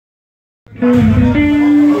We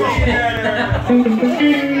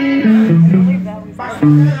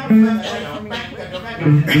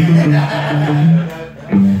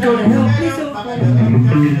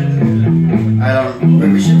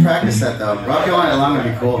should practice that though. Rock You All Night Long would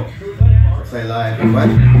be cool to play live. What? I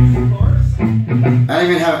don't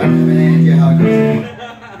even have any idea how it goes.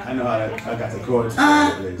 I know how to. I got the chords.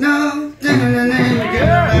 No.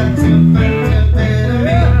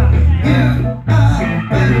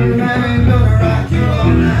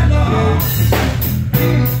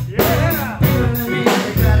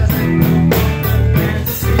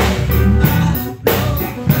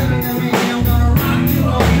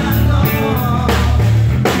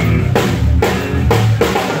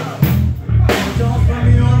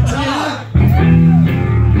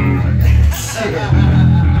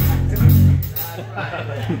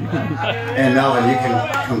 And Melvin, you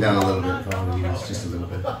can come down a little bit, probably. Just a little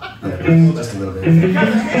bit. Just a little bit.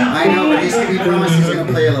 I know, but he promised he's going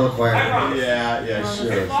to play a little quieter. Yeah,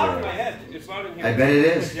 sure. I bet it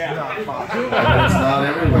is. I bet it's loud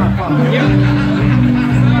everywhere.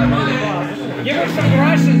 Give her some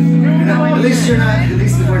brushes. At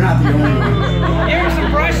least we're not the only one. Give her some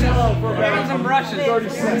brushes. Give her some brushes.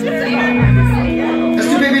 Let's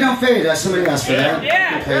do Baby Don't Fade. Somebody asked for that.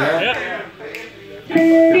 Yeah. Play that.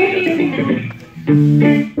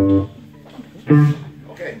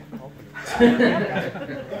 Okay.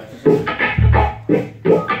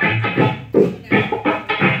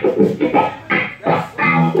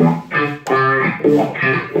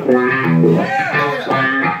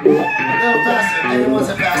 Everyone's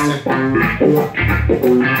a faster.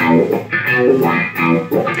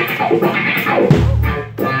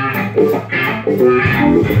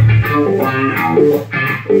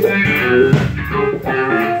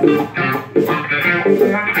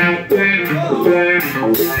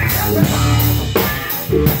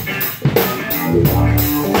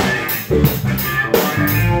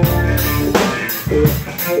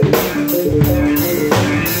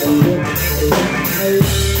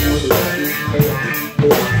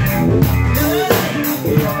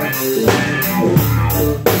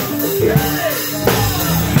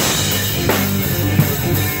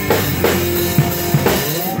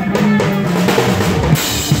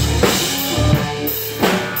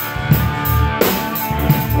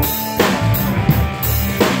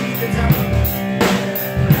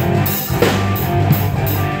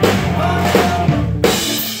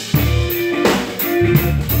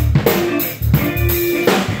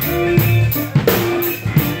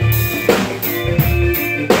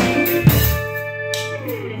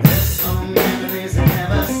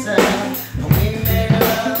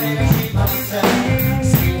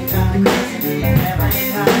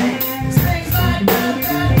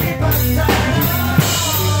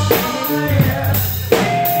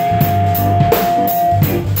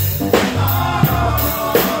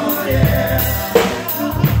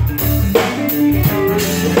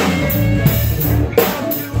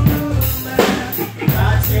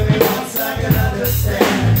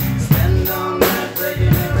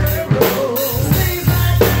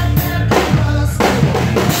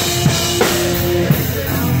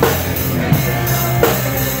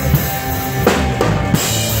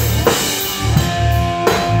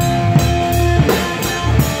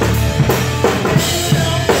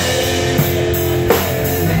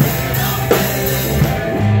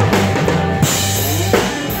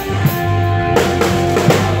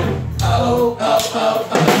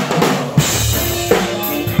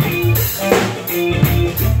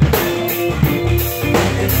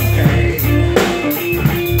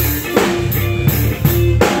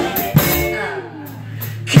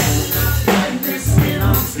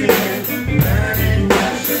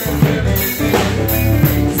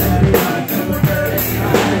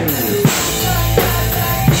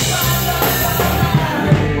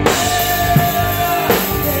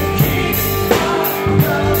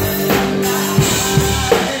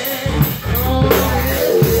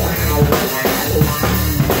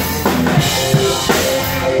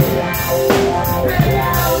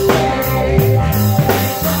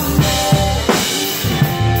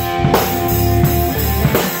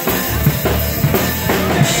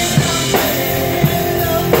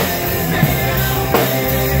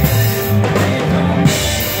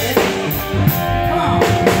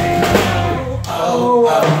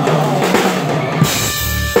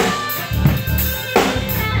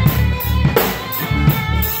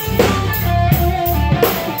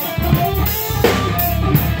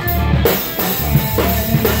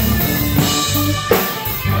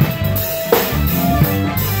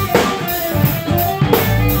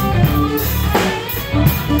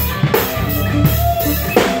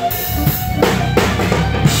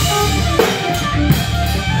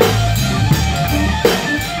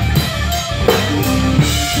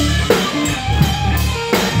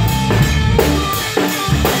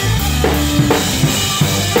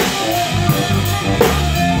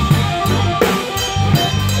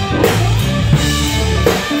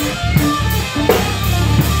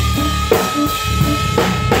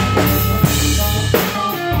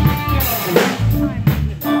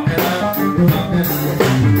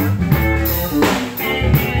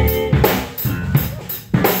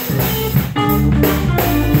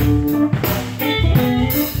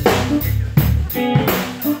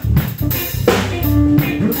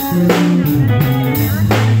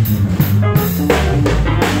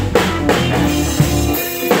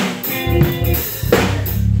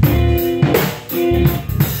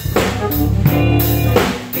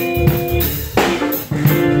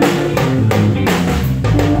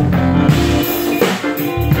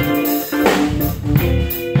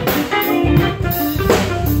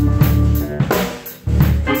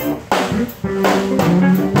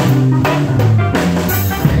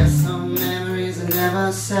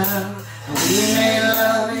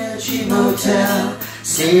 hotel.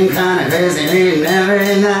 Seem kinda crazy reading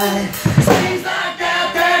every night. Things like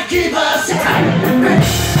that keep us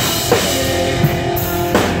tight.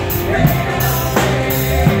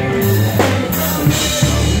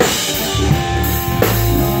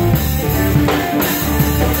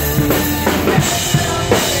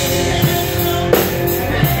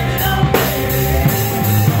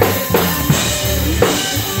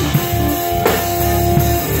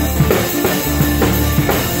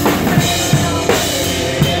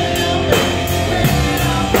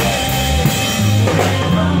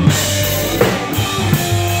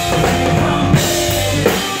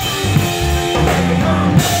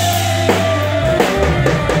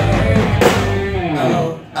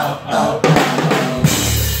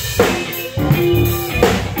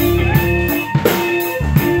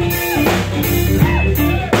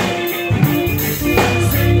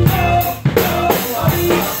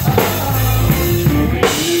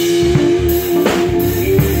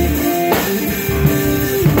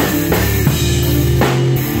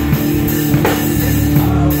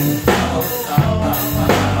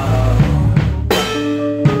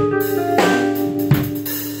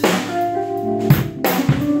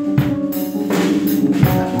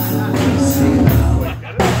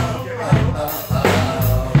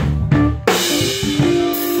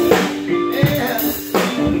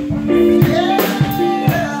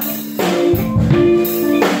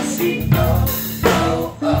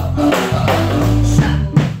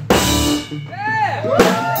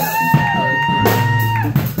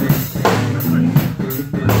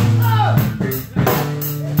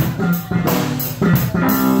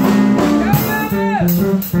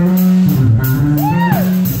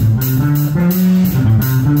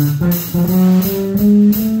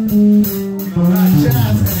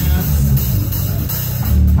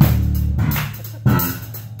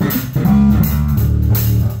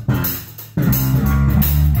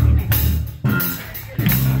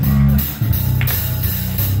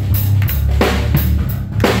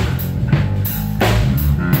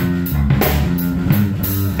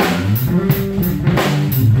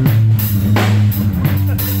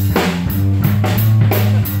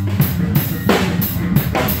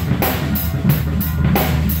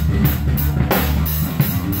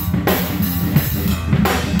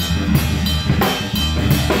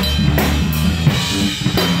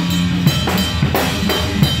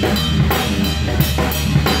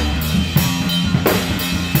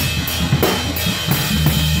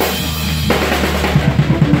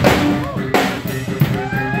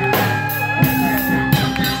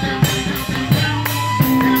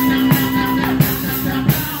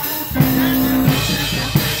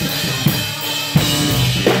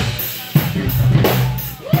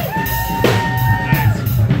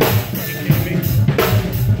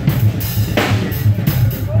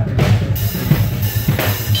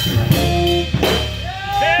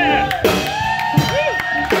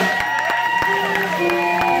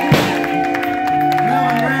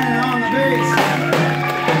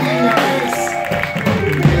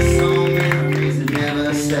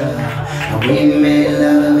 We made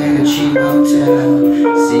love in a cheap hotel.